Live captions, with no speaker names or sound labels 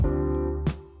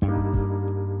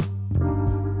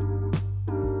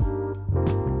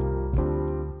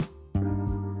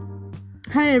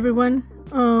Hi everyone.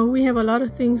 We have a lot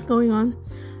of things going on.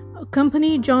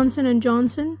 Company Johnson &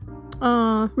 Johnson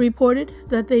reported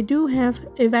that they do have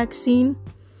a vaccine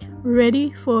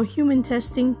ready for human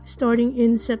testing starting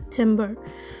in September.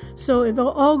 So if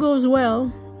all goes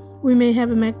well, we may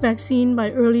have a vaccine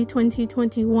by early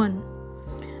 2021.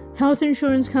 Health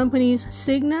insurance companies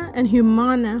Cigna and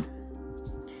Humana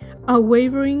are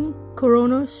waiving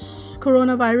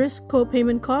coronavirus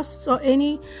co-payment costs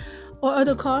or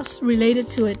other costs related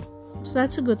to it. So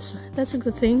that's a good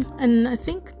thing. And I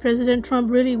think President Trump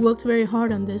really worked very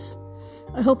hard on this.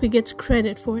 I hope he gets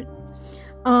credit for it.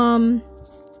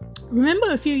 Remember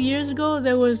a few years ago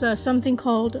there was something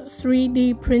called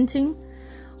 3D printing,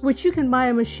 which you can buy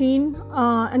a machine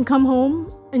and come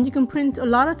home and you can print a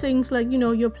lot of things like,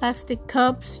 your plastic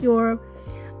cups, your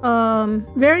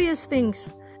various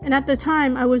things. And at the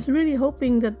time, I was really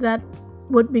hoping that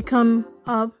would become,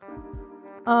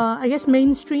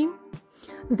 mainstream.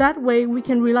 That way, we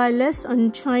can rely less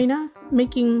on China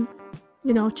making,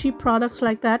 cheap products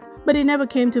like that. But it never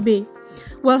came to be.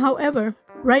 Well, however,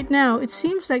 right now, it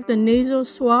seems like the nasal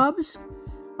swabs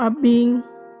are being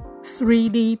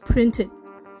 3D printed.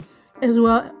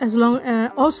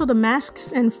 Also the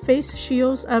masks and face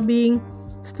shields are being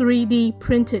 3D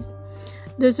printed.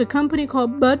 There's a company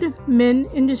called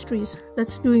Budmen Industries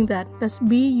that's doing that. That's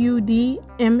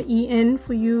Budmen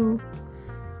for you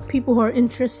people who are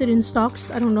interested in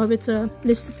stocks. I don't know if it's a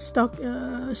listed stock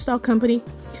company.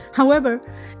 However,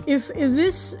 if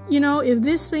this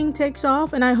thing takes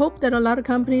off, and I hope that a lot of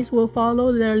companies will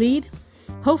follow their lead,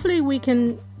 hopefully we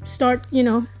can start,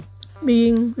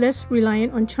 being less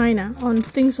reliant on China on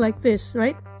things like this,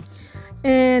 right?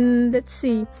 And let's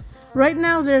see. Right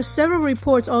now, there are several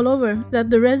reports all over that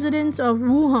the residents of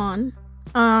Wuhan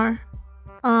are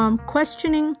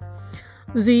questioning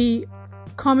the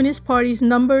Communist Party's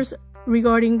numbers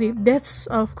regarding the deaths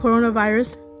of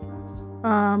coronavirus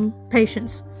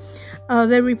patients.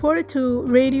 They reported to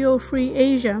Radio Free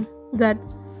Asia that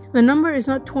the number is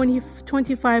not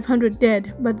 2,500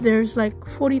 dead, but there's like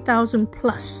 40,000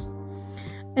 plus.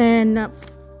 And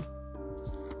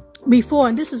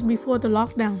this is before the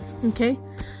lockdown, okay?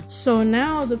 So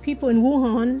now the people in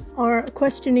Wuhan are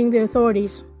questioning the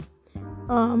authorities.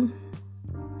 The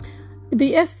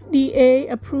FDA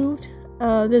approved,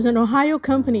 there's an Ohio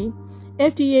company,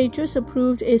 FDA just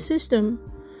approved a system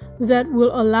that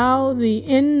will allow the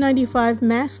N95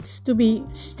 masks to be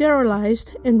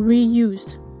sterilized and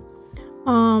reused.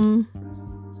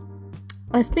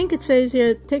 I think it says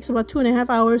here it takes about 2.5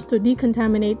 hours to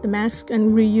decontaminate the mask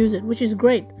and reuse it, which is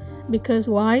great because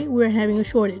why? We're having a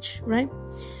shortage, right?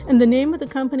 And the name of the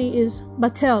company is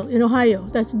Battelle in Ohio.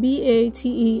 That's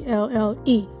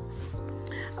Battelle.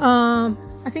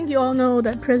 I think you all know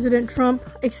that President Trump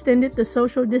extended the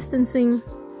social distancing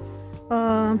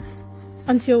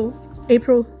until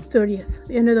April 30th,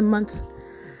 the end of the month.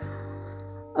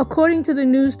 According to the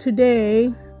news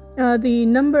today, the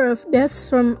number of deaths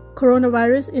from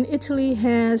coronavirus in Italy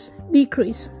has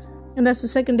decreased. And that's the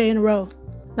second day in a row.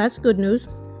 That's good news.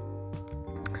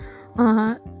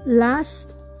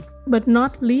 Last but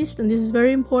not least, and this is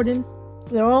very important,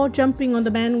 they're all jumping on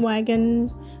the bandwagon,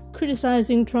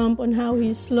 criticizing Trump on how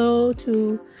he's slow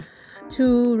to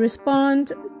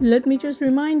respond. Let me just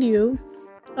remind you,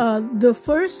 the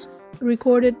first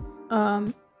recorded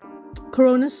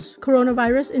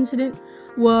coronavirus incident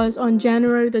was on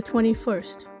January the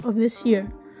 21st of this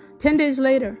year. 10 days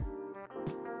later,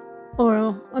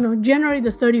 January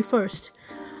the 31st,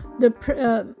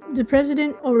 the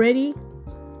president already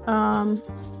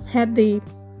had the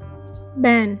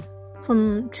ban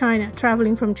from China,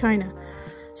 traveling from China.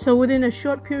 So within a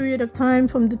short period of time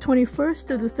from the 21st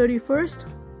to the 31st,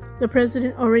 the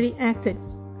president already acted.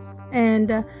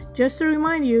 And just to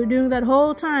remind you, during that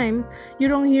whole time, you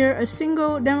don't hear a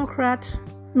single Democrat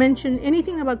mention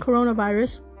anything about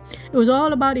coronavirus. It was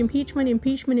all about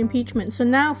impeachment. So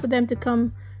now for them to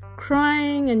come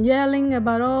crying and yelling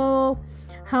about,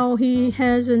 how he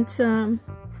hasn't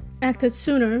acted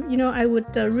sooner, I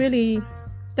would really,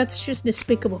 that's just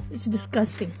despicable. It's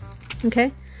disgusting,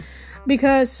 okay?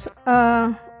 Because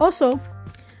also,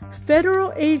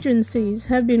 federal agencies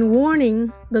have been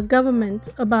warning the government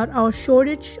about our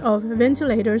shortage of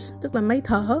ventilators, tức là máy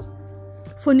thở,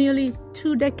 for nearly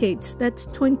 2 decades. That's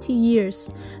 20 years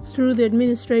through the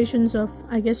administrations of,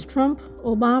 Trump,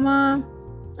 Obama,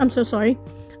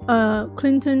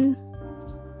 Clinton,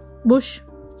 Bush,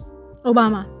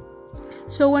 Obama.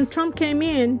 So when Trump came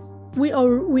in, we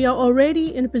are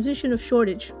already in a position of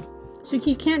shortage. So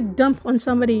you can't dump on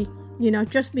somebody,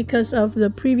 just because of the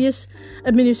previous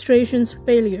administration's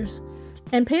failures.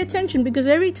 And pay attention, because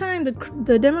every time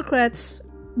the Democrats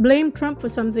blame Trump for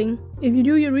something, if you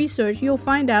do your research, you'll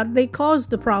find out they caused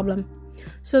the problem.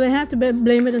 So they have to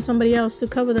blame it on somebody else to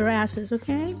cover their asses,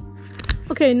 okay?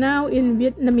 Okay, now in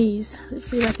Vietnamese.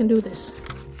 Let's see if I can do this.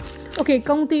 Okay,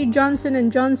 công ty Johnson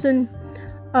 & Johnson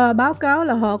báo cáo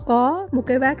là họ có một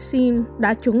cái vaccine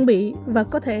đã chuẩn bị và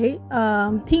có thể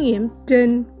thí nghiệm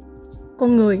trên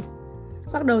con người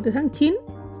bắt đầu từ tháng 9.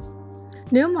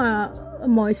 Nếu mà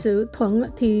mọi sự thuận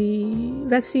thì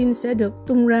vaccine sẽ được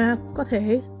tung ra có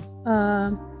thể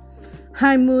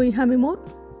 2021,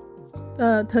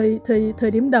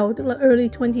 thời điểm đầu, tức là early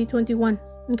 2021.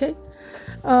 Okay.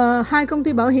 Hai công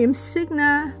ty bảo hiểm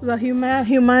Cigna và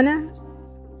Humana,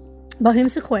 bảo hiểm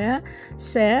sức khỏe,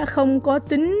 sẽ không có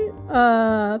tính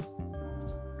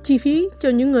chi phí cho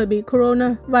những người bị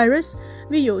coronavirus,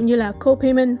 ví dụ như là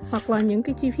co-payment hoặc là những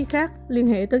cái chi phí khác liên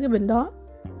hệ tới cái bệnh đó.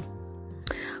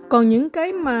 Còn những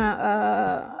cái mà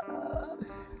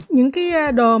những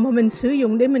cái đồ mà mình sử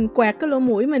dụng để mình quẹt cái lỗ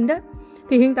mũi mình đó,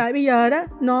 thì hiện tại bây giờ đó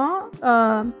nó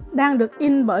đang được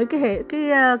in bởi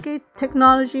cái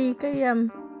technology,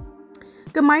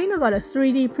 cái máy nó gọi là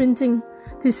 3D printing.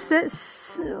 Thì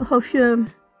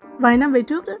vài năm về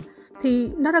trước đó, thì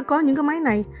nó đã có những cái máy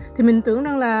này. Thì mình tưởng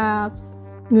rằng là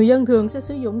người dân thường sẽ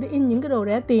sử dụng để in những cái đồ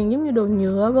rẻ tiền giống như đồ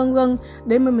nhựa vân vân,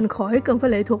 để mà mình khỏi cần phải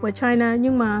lệ thuộc vào China.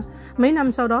 Nhưng mà mấy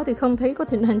năm sau đó thì không thấy có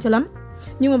thịnh hành cho lắm.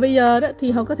 Nhưng mà bây giờ đó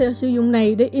thì họ có thể sử dụng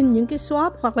này để in những cái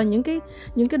swab, hoặc là những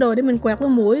cái đồ để mình quẹt lỗ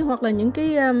mũi, hoặc là những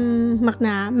cái mặt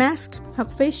nạ mask hoặc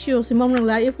facial. Thì mong rằng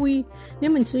là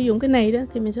nếu mình sử dụng cái này đó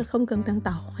thì mình sẽ không cần tăng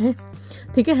tàu.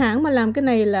 Thì cái hãng mà làm cái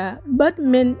này là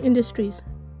Budman Industries,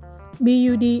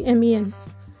 Budmen.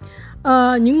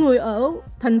 Những người ở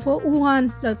thành phố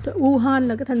Wuhan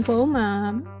là cái thành phố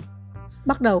mà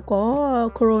bắt đầu có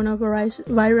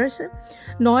coronavirus,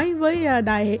 nói với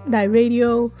đài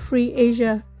Radio Free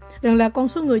Asia rằng là con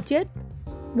số người chết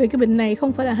về cái bệnh này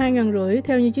không phải là 2.500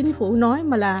 theo như chính phủ nói,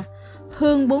 mà là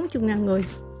hơn 40.000 người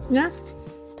nhá.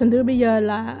 Thành thử bây giờ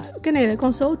là cái này là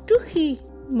con số trước khi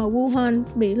mà Wuhan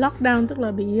bị lockdown, tức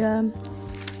là bị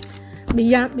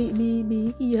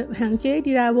hạn chế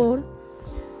đi ra vô đó.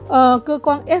 Cơ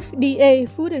quan FDA,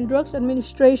 Food and Drugs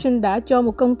Administration, đã cho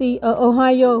một công ty ở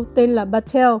Ohio tên là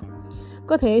Battelle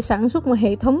có thể sản xuất một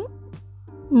hệ thống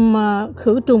mà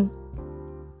khử trùng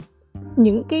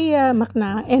những cái mặt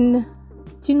nạ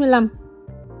N95.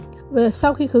 Và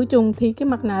sau khi khử trùng thì cái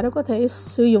mặt nạ đó có thể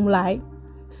sử dụng lại.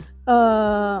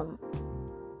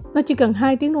 Nó chỉ cần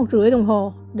 2 tiếng đồng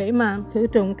hồ để mà khử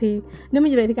trùng. Thì nếu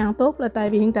như vậy thì càng tốt, là tại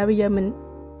vì hiện tại bây giờ mình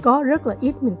có rất là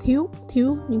ít, mình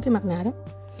thiếu những cái mặt nạ đó.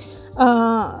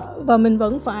 Và mình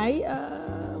vẫn phải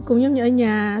cũng giống như ở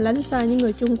nhà lánh xa những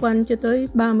người chung quanh cho tới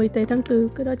 30 tây tháng 4.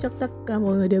 Cái đó chắc tất cả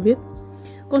mọi người đều biết.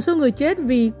 Con số người chết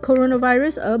vì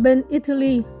coronavirus ở bên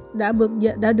Italy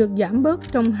đã được giảm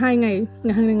bớt trong 2 ngày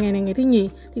này, ngày thứ nhì,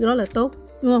 thì đó là tốt,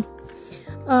 đúng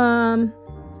không?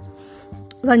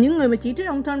 Và những người mà chỉ trích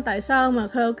ông Trump tại sao mà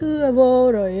cứ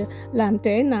vô rồi làm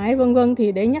trễ nải vân vân,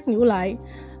 thì để nhắc nhủ lại,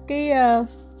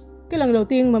 cái lần đầu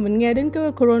tiên mà mình nghe đến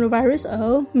cái coronavirus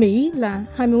ở Mỹ là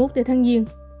 21 tây tháng Giêng.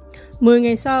 10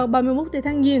 ngày sau, 31 tây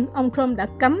tháng Giêng, ông Trump đã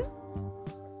cấm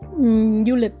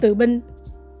du lịch từ bên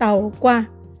tàu qua.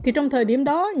 Thì trong thời điểm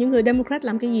đó, những người Democrat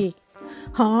làm cái gì?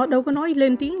 Họ đâu có nói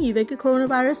lên tiếng gì về cái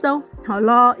coronavirus đâu. Họ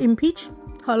lo impeach,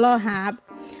 họ lo hạ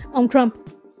ông Trump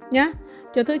nhá.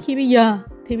 Cho tới khi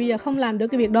bây giờ không làm được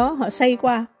cái việc đó, họ xoay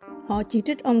qua, họ chỉ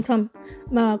trích ông Trump.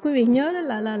 Mà quý vị nhớ đó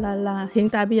là hiện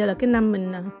tại bây giờ là cái năm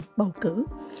mình bầu cử.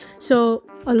 So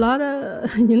a lot of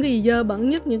những cái gì dơ bẩn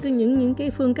nhất, những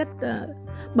cái phương cách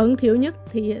bẩn thỉu nhất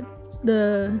thì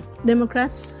the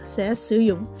Democrats sẽ sử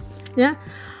dụng nhé.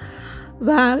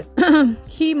 Và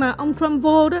khi mà ông Trump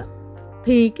vô đó,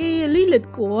 thì cái lý lịch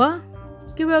của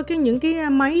những cái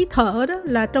máy thở đó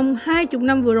là trong 20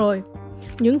 năm vừa rồi,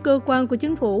 những cơ quan của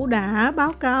chính phủ đã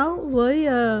báo cáo với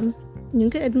những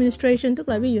cái administration, tức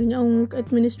là ví dụ như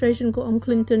administration của ông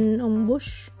Clinton, ông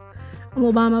Bush, ông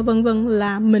Obama vân vân,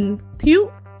 là mình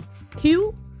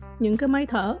thiếu những cái máy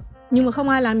thở, nhưng mà không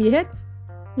ai làm gì hết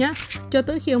nhá. Cho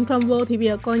tới khi ông Trump vô thì bây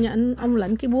giờ coi như ông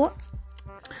lãnh cái búa.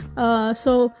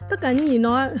 So tất cả những gì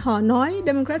họ nói,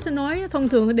 Democrats sẽ nói, thông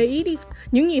thường để ý đi,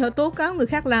 những gì họ tố cáo người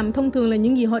khác làm thông thường là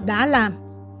những gì họ đã làm.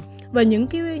 Và những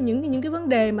cái vấn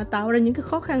đề mà tạo ra những cái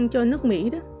khó khăn cho nước Mỹ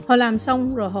đó, họ làm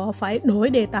xong rồi họ phải đổi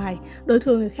đề tài, đổi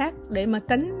thừa người khác để mà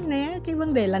tránh né cái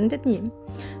vấn đề lãnh trách nhiệm.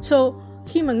 So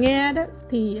khi mà nghe đó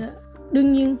thì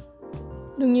đương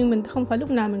nhiên mình không phải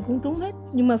lúc nào mình cũng trúng hết,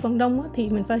 nhưng mà phần đông thì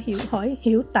mình phải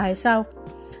hiểu tại sao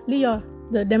lý do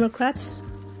the Democrats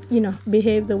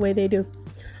behave the way they do.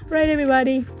 Right,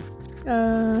 everybody.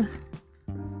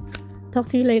 Talk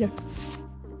to you later.